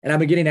 And I've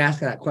been getting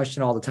asked that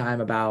question all the time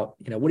about,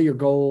 what are your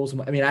goals?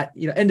 I mean,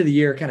 end of the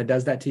year kind of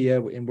does that to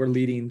you. And we're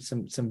leading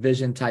some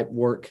vision type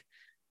work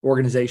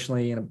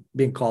organizationally, and I'm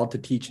being called to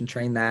teach and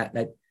train that.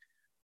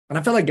 And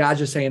I feel like God's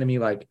just saying to me,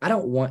 like, I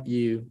don't want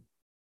you.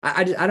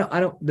 I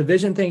don't, the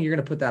vision thing, you're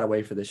going to put that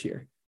away for this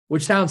year,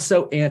 which sounds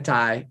so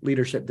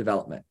anti-leadership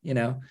development,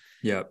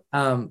 Yeah.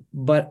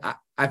 But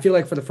I feel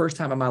like for the first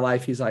time in my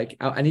life, he's like,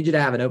 I need you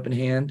to have an open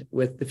hand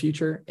with the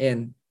future,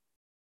 and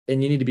you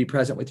need to be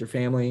present with your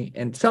family.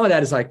 And some of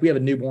that is like, we have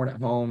a newborn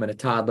at home and a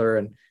toddler,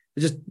 and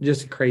it's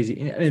just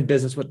crazy. I'm in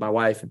business with my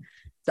wife. And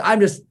so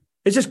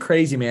it's just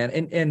crazy, man.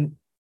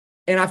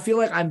 And I feel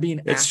like I'm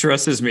being, it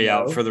stresses me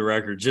out, for the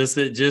record, just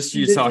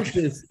you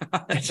talking.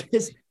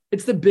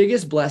 It's the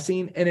biggest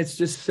blessing. And it's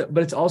just,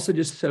 but it's also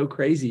just so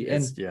crazy.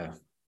 And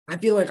I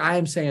feel like I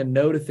am saying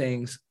no to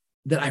things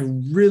that I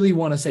really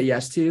want to say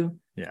yes to.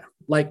 Yeah.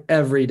 Like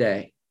every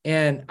day.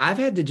 And I've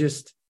had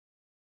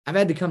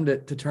to come to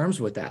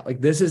terms with that. Like,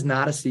 this is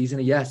not a season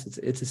of yes,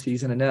 it's a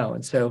season of no.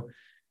 And so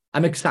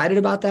I'm excited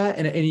about that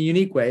in a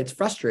unique way. It's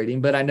frustrating,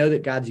 but I know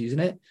that God's using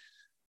it.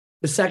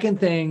 The second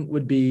thing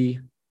would be,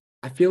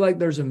 I feel like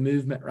there's a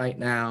movement right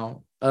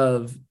now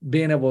of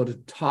being able to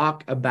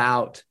talk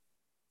about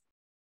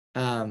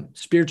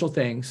spiritual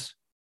things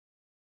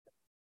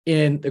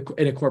in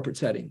a corporate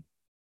setting.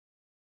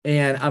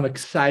 And I'm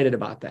excited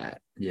about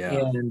that. Yeah.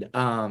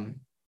 And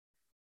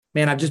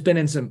man, I've been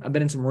in some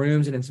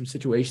rooms and in some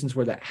situations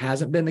where that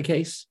hasn't been the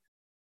case.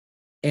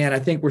 And I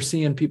think we're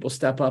seeing people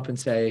step up and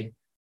say,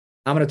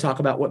 I'm going to talk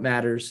about what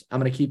matters.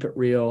 I'm going to keep it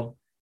real.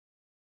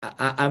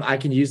 I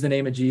can use the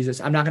name of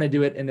Jesus. I'm not going to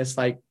do it in this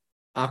like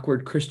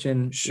awkward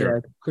Christian,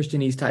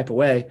 Christianese type of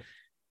way.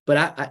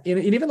 But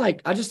even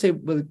like, I'll just say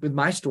with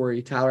my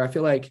story, Tyler, I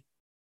feel like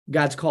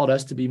God's called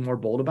us to be more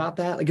bold about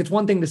that. Like, it's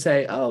one thing to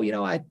say, oh,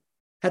 I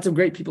had some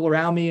great people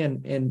around me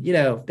and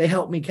they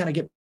helped me kind of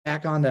get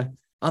back on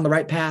the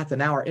right path. And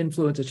now our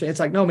influence is changed. It's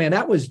like, no, man,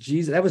 that was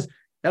Jesus.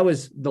 That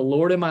was the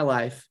Lord in my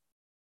life.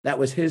 That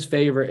was his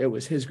favor. It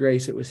was his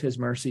grace. It was his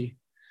mercy.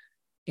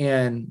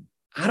 And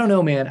I don't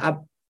know, man,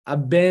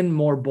 I've been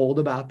more bold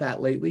about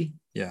that lately.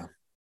 Yeah.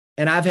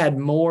 And I've had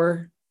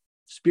more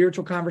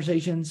spiritual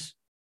conversations,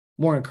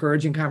 more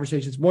encouraging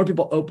conversations, more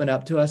people open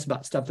up to us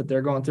about stuff that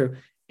they're going through.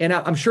 And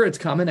I'm sure it's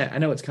coming. I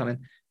know it's coming,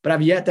 but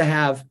I've yet to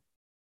have,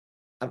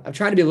 I'm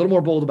trying to be a little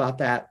more bold about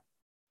that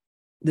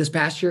this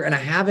past year. And I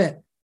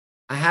haven't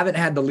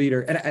had the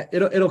leader, and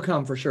it'll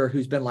come for sure,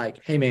 who's been like,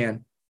 hey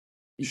man,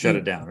 shut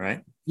it down.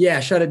 Right. Yeah.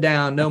 Shut it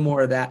down. No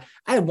more of that.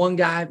 I had one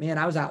guy, man,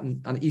 I was out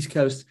on the East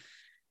Coast.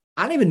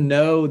 I didn't even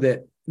know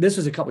that this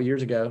was a couple of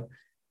years ago,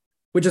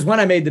 which is when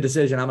I made the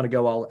decision. I'm going to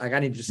go I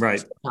need to just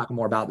start talking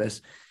more about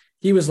this.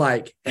 He was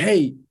like,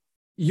 hey,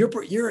 you're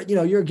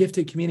a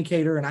gifted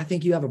communicator, and I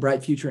think you have a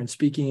bright future in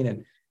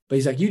speaking. But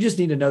he's like, you just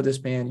need to know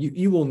this, man.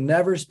 You will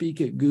never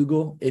speak at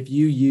Google if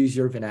you use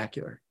your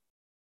vernacular.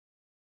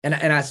 And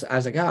I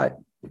was like, God,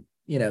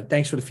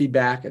 thanks for the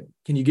feedback.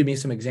 Can you give me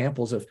some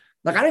examples of,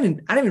 like, I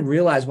didn't even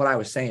realize what I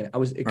was saying.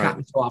 It caught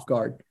me so off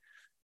guard.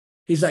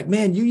 He's like,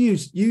 man, you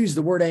use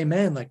the word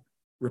amen like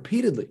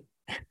repeatedly.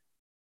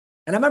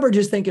 And I remember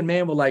just thinking,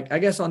 man, well, like, I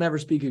guess I'll never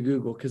speak at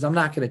Google because I'm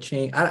not going to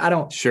change. I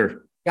don't.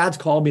 Sure. God's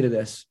called me to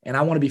this, and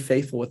I want to be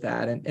faithful with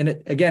that.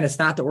 And again, it's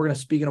not that we're going to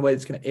speak in a way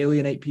that's going to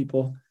alienate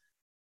people.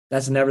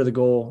 That's never the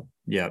goal.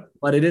 Yeah.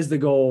 But it is the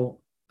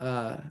goal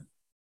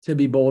to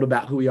be bold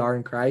about who we are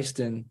in Christ.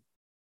 And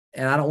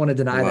I don't want to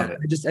deny that.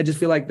 I just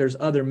feel like there's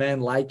other men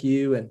like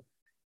you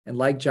and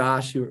like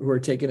Josh who are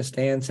taking a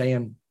stand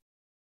saying,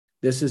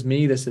 this is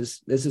me, this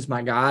is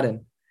my God.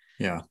 And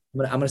yeah,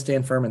 I'm going to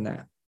stand firm in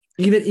that.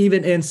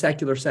 Even in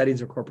secular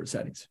settings or corporate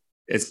settings.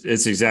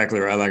 It's exactly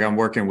right. Like, I'm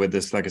working with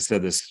this, like I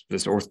said,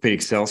 this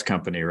orthopedic sales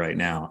company right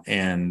now,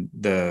 and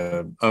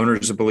the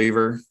owner's a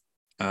believer.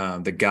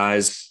 The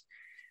guys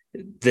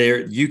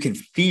there, you can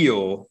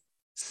feel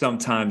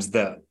sometimes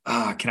that,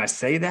 can I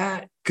say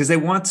that? Because they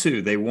want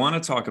to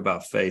talk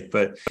about faith.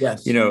 But,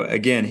 yes.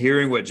 Again,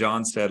 hearing what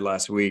John said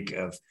last week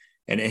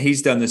and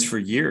he's done this for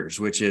years,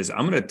 which is,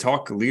 I'm going to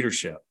talk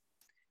leadership.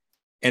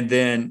 And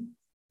then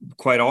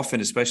quite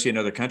often, especially in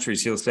other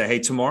countries, he'll say, hey,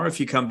 tomorrow,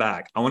 if you come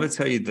back, I want to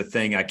tell you the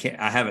thing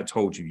I haven't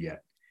told you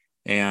yet.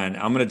 And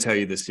I'm going to tell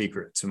you the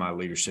secret to my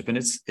leadership. And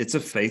it's a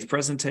faith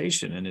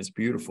presentation, and it's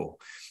beautiful.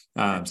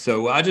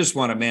 So I just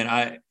want to, man,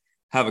 I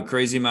have a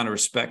crazy amount of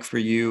respect for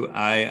you.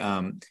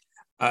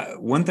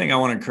 One thing I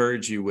want to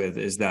encourage you with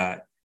is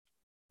that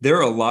there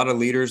are a lot of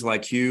leaders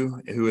like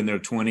you who in their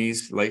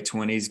 20s, late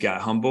 20s, got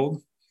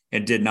humbled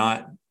and did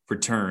not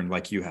return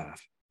like you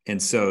have.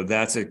 And so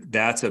that's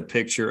a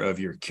picture of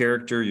your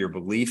character, your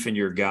belief in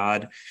your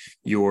God,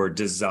 your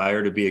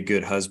desire to be a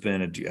good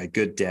husband, a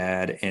good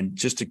dad, and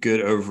just a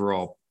good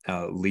overall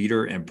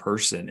leader and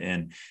person.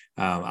 And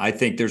I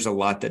think there's a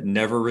lot that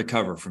never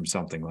recover from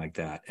something like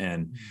that.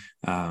 And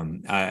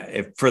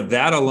if for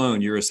that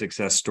alone, you're a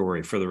success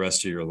story for the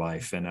rest of your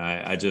life. And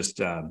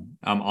I'm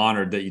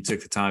honored that you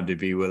took the time to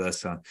be with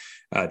us on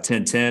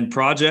 1010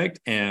 Project.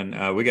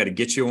 And we got to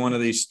get you on one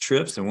of these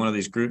trips and one of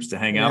these groups to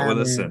hang out with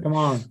us. And, come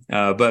on.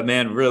 But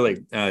man,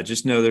 really,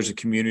 just know there's a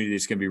community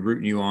that's going to be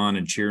rooting you on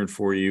and cheering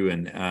for you.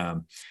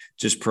 And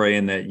just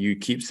praying that you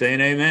keep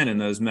saying amen in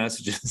those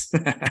messages.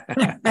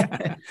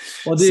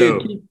 Well,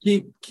 dude,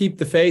 keep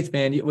the faith,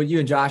 man. What you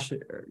and Josh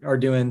are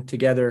doing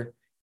together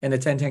in the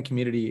 1010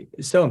 community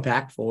is so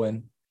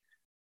impactful.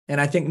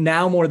 And I think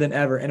now more than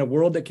ever, in a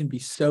world that can be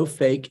so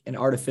fake and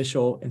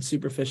artificial and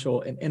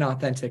superficial and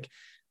inauthentic,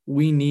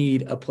 we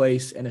need a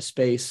place and a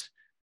space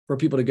for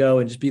people to go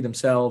and just be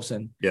themselves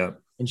and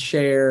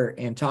share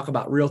and talk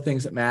about real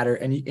things that matter.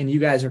 And you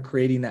guys are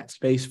creating that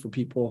space for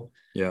people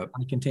on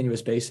a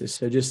continuous basis.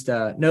 So just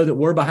know that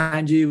we're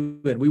behind you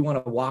and we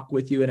want to walk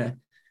with you in a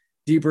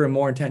deeper and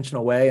more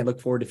intentional way and look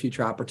forward to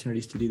future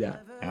opportunities to do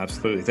that.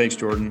 Absolutely. Thanks,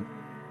 Jordan.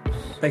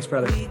 Thanks,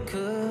 brother.